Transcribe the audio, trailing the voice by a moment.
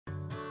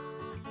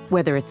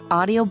Whether it's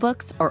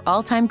audiobooks or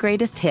all-time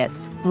greatest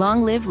hits,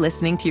 long live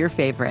listening to your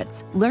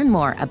favorites. Learn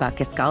more about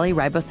Kisqali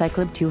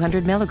Ribociclib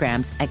 200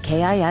 milligrams at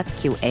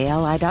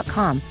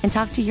KISQALI.com and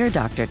talk to your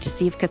doctor to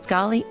see if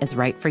Kisqali is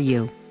right for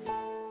you.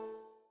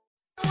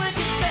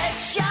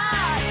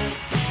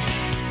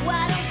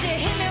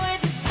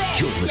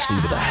 You're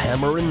listening to the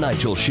Hammer and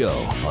Nigel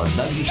Show on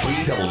 93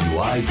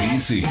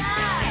 WIBC.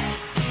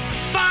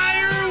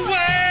 Fire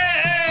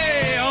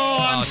away! Oh,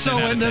 I'm so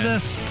into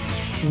this.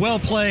 Well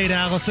played,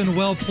 Allison.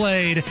 Well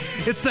played.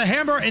 It's the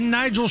Hammer and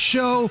Nigel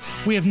Show.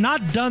 We have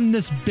not done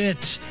this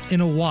bit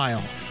in a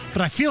while,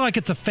 but I feel like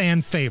it's a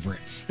fan favorite.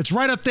 It's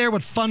right up there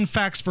with fun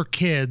facts for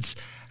kids.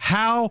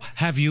 How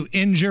have you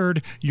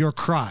injured your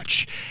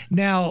crotch?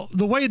 Now,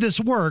 the way this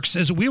works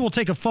is we will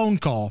take a phone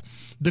call.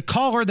 The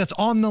caller that's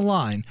on the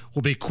line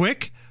will be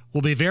quick,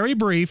 will be very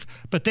brief,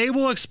 but they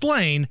will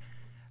explain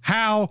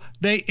how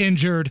they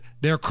injured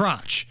their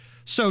crotch.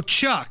 So,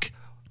 Chuck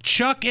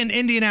in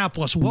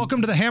Indianapolis, welcome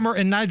to the Hammer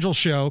and Nigel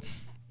Show.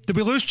 Did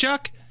we lose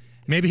Chuck?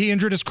 Maybe he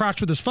injured his crotch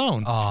with his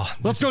phone.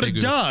 Let's go to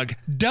Doug.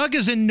 Doug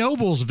is in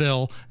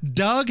Noblesville.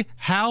 Doug,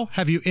 how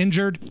have you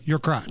injured your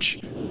crotch?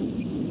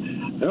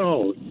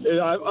 Oh,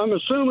 I'm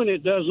assuming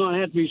it does not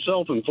have to be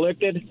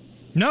self-inflicted.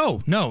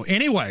 No.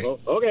 Anyway.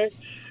 Oh, okay.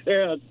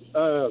 Yeah.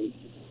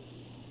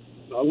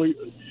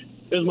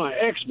 Is my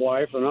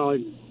ex-wife, and I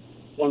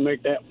want to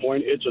make that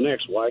point. It's an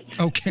ex-wife.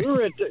 Okay.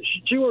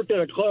 She worked at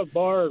a club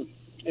bar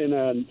in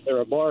a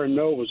bar in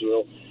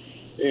Noblesville,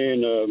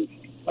 and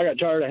I got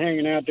tired of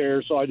hanging out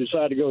there, so I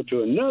decided to go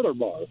to another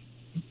bar.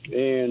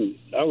 And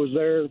I was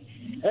there,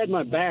 had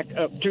my back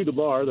up to the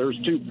bar. There was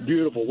two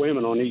beautiful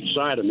women on each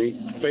side of me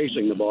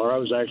facing the bar. I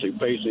was actually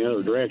facing the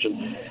other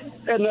direction.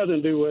 Had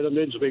nothing to do with them,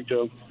 didn't speak to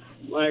them.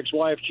 My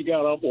ex-wife, she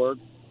got off work.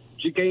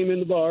 She came in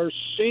the bar,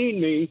 seen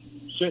me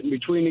sitting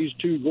between these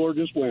two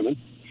gorgeous women,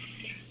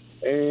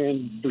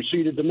 and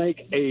proceeded to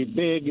make a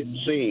big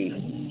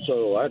scene.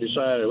 So I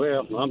decided,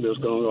 well, I'm just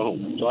going to go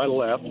home. So I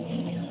left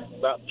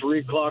about 3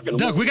 o'clock in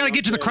the morning. Doug, we got to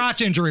get to the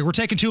crotch injury. We're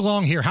taking too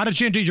long here. How did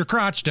you injure your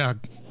crotch,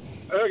 Doug?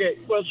 Okay,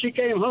 well, she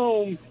came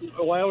home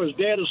while I was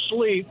dead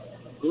asleep,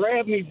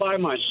 grabbed me by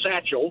my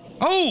satchel.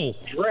 Oh!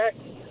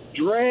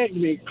 Dragged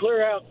me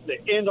clear out the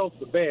end of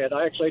the bed.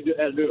 I actually had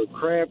to do a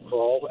crab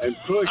crawl and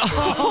push.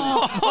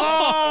 Oh,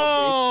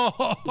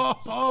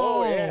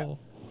 yeah.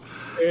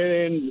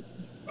 And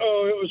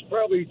it was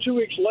probably 2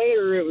 weeks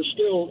later. It was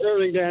still,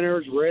 everything down there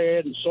was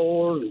red and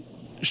sore. And,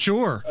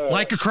 sure,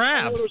 like a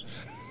crab. I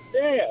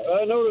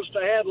noticed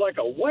I had like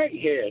a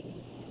whitehead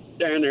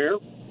down there.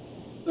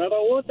 And I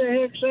thought, what the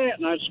heck's that?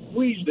 And I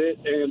squeezed it,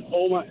 and the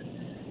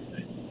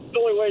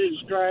only way to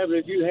describe it,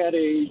 if you had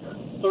a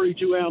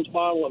 32-ounce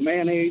bottle of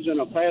mayonnaise in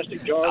a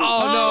plastic jar.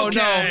 No.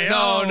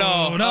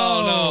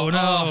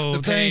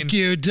 Thank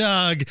you,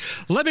 Doug.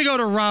 Let me go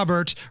to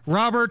Robert.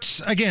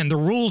 Robert, again, the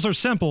rules are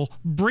simple.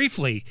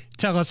 Briefly,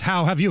 tell us,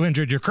 how have you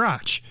injured your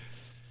crotch?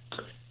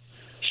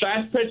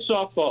 Fast pitch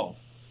softball,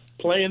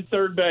 playing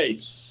third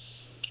base.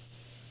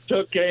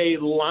 Took a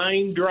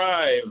line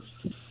drive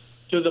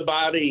to the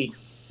body.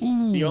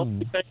 Ooh. The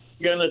only thing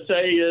I'm going to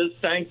say is,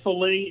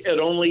 thankfully, it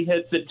only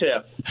hit the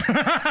tip.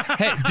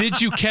 Hey, did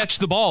you catch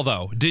the ball,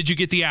 though? Did you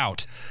get the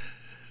out?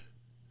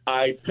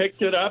 I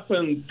picked it up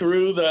and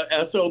threw the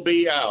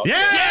SOB out.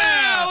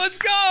 Yeah! Let's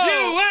go!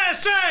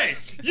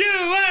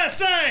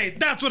 USA!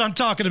 That's what I'm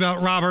talking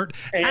about, Robert.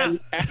 And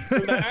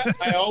after that,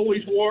 I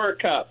always wore a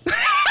cup.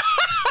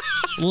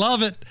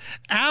 Love it.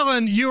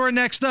 Alan, you are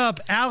next up.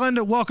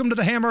 Alan, welcome to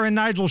the Hammer and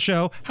Nigel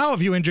Show. How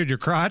have you injured your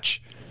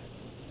crotch?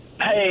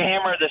 Hey,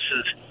 Hammer, this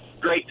is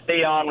great to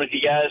be on with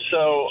you guys,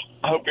 so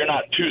I hope you're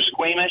not too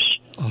squeamish.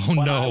 Oh,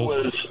 when no. I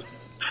was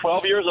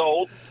 12 years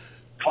old,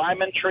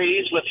 climbing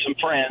trees with some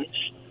friends,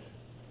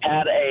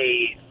 had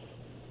a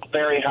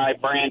very high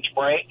branch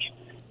break,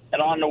 and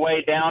on the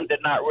way down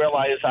did not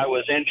realize I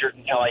was injured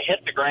until I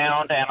hit the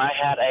ground, and I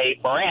had a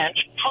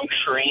branch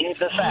puncturing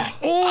the sack.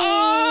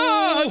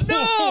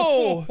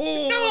 No!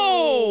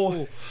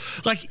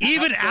 Like,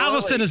 even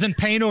Allison is in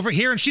pain over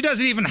here, and she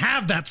doesn't even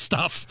have that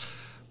stuff.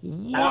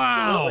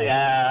 Wow. Absolutely.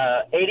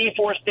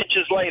 84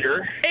 stitches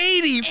later.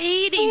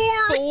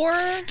 84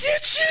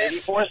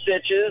 stitches? 84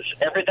 stitches.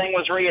 Everything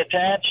was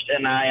reattached,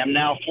 and I am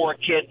now 4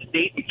 kids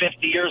deep and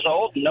 50 years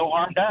old. No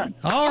harm done.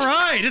 All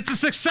right. It's a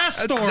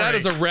success story. That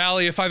is a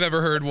rally if I've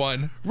ever heard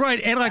one. Right.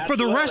 And like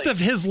Absolutely. For the rest of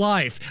his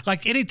life,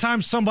 like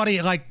anytime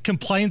somebody like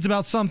complains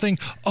about something,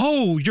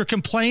 oh, you're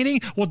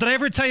complaining? Well, did I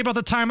ever tell you about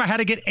the time I had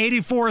to get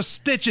 84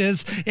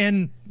 stitches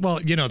in, well,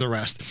 you know the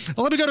rest.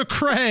 Well, let me go to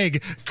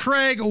Craig.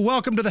 Craig,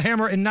 welcome to the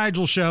Hammer and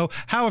Nigel Show.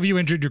 How have you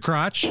injured your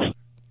crotch?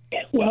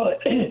 Well,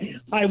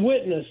 I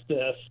witnessed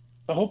this.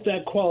 I hope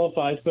that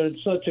qualifies, but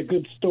it's such a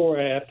good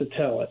story I have to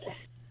tell it.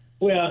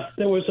 Well,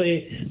 there was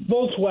a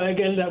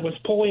Volkswagen that was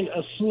pulling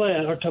a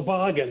sled or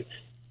toboggan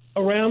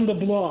around the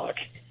block.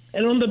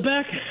 And on the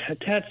back,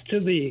 attached to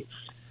the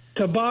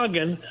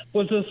toboggan,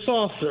 was a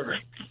saucer.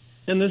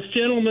 And this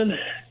gentleman,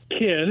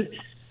 kid,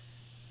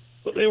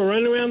 they were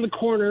running around the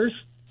corners,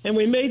 and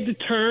we made the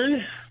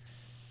turn,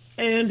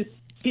 and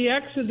he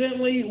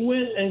accidentally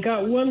went and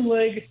got one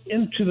leg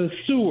into the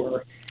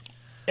sewer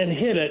and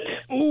hit it.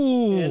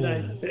 Ooh. And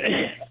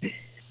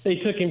they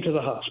took him to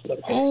the hospital.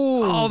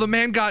 Oh, the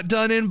man got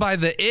done in by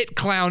the It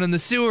clown in the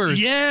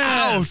sewers.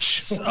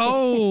 Yes. Ouch.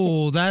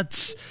 Oh,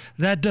 that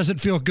doesn't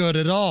feel good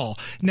at all.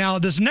 Now,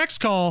 this next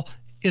call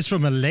is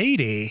from a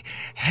lady.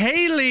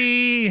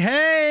 Haley,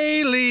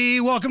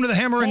 welcome to the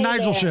Hammer and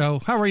Nigel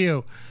show. How are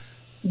you?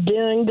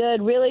 Doing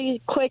good.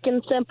 Really quick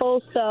and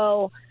simple.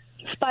 So,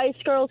 Spice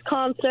Girls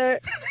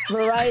concert,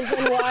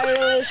 Verizon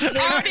Wireless. I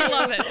already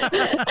love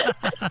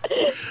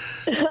it.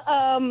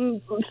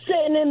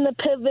 Sitting in the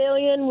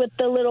pavilion with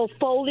the little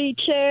foldy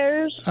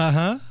chairs.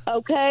 Uh-huh.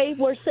 Okay,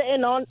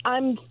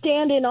 I'm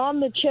standing on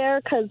the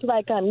chair because,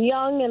 I'm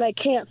young and I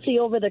can't see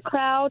over the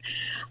crowd.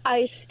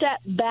 I step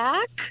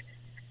back,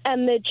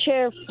 and the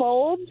chair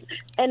folds,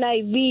 and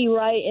I V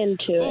right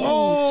into it.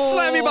 Oh,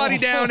 slam your body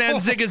down and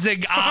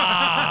zig-a-zig.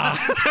 Ah.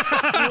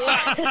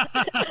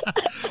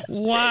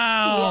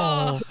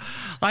 Wow.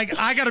 I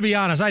got to be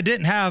honest. I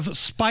didn't have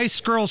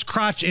Spice Girls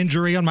crotch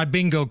injury on my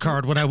bingo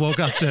card when I woke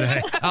up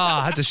today.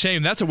 That's a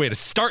shame. That's a way to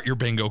start your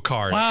bingo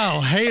card.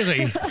 Wow,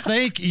 Haley,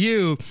 thank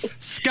you.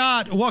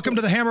 Scott, welcome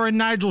to the Hammer and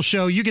Nigel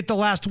show. You get the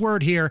last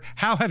word here.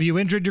 How have you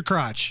injured your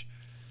crotch?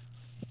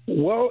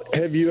 Well,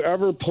 have you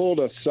ever pulled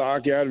a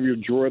sock out of your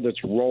drawer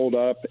that's rolled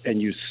up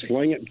and you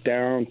sling it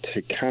down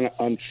to kind of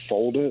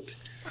unfold it?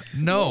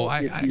 No,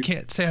 I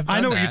can't say I've done I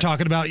know that. what you're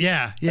talking about.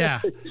 Yeah.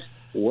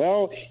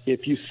 Well,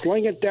 if you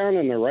sling it down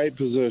in the right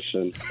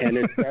position and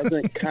it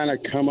doesn't kind of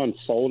come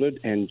unfolded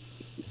and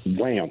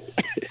wham.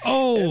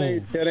 Oh.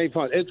 It ain't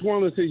fun. It's one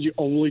of those things you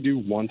only do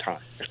one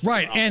time.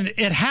 Right, and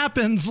it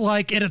happens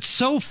and it's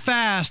so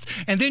fast,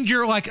 and then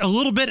you're a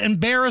little bit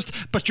embarrassed,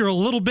 but you're a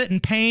little bit in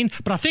pain,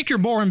 but I think you're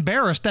more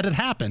embarrassed that it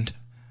happened.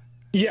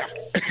 Yeah.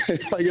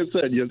 Like I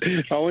said,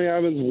 it only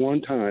happens one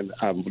time.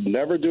 I would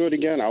never do it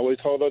again. I always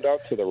hold it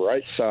out to the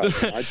right side.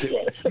 I do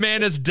it.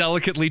 Man has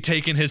delicately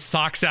taken his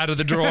socks out of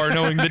the drawer,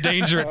 knowing the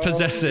danger it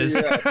possesses.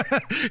 Yeah.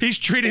 He's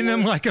treating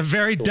them like a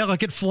very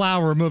delicate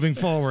flower moving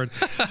forward.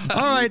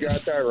 All right. You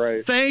got that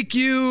right. Thank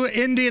you,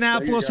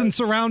 Indianapolis and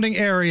surrounding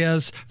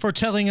areas, for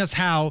telling us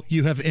how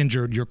you have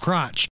injured your crotch.